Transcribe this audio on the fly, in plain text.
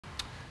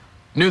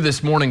New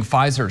this morning,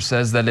 Pfizer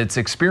says that its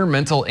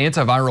experimental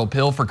antiviral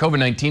pill for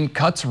COVID-19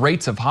 cuts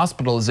rates of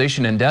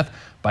hospitalization and death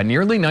by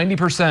nearly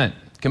 90%.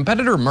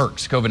 Competitor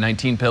Merck's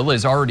COVID-19 pill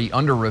is already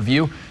under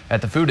review at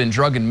the Food and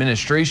Drug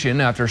Administration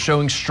after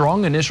showing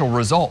strong initial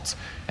results.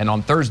 And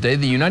on Thursday,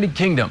 the United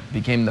Kingdom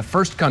became the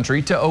first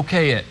country to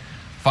okay it.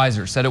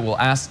 Pfizer said it will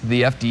ask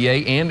the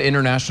FDA and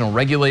international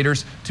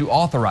regulators to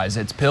authorize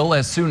its pill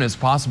as soon as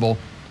possible.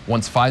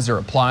 Once Pfizer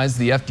applies,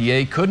 the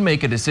FDA could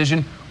make a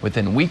decision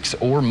within weeks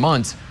or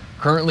months.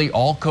 Currently,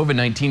 all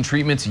COVID-19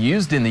 treatments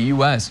used in the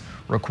U.S.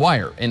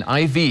 require an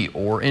IV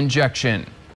or injection.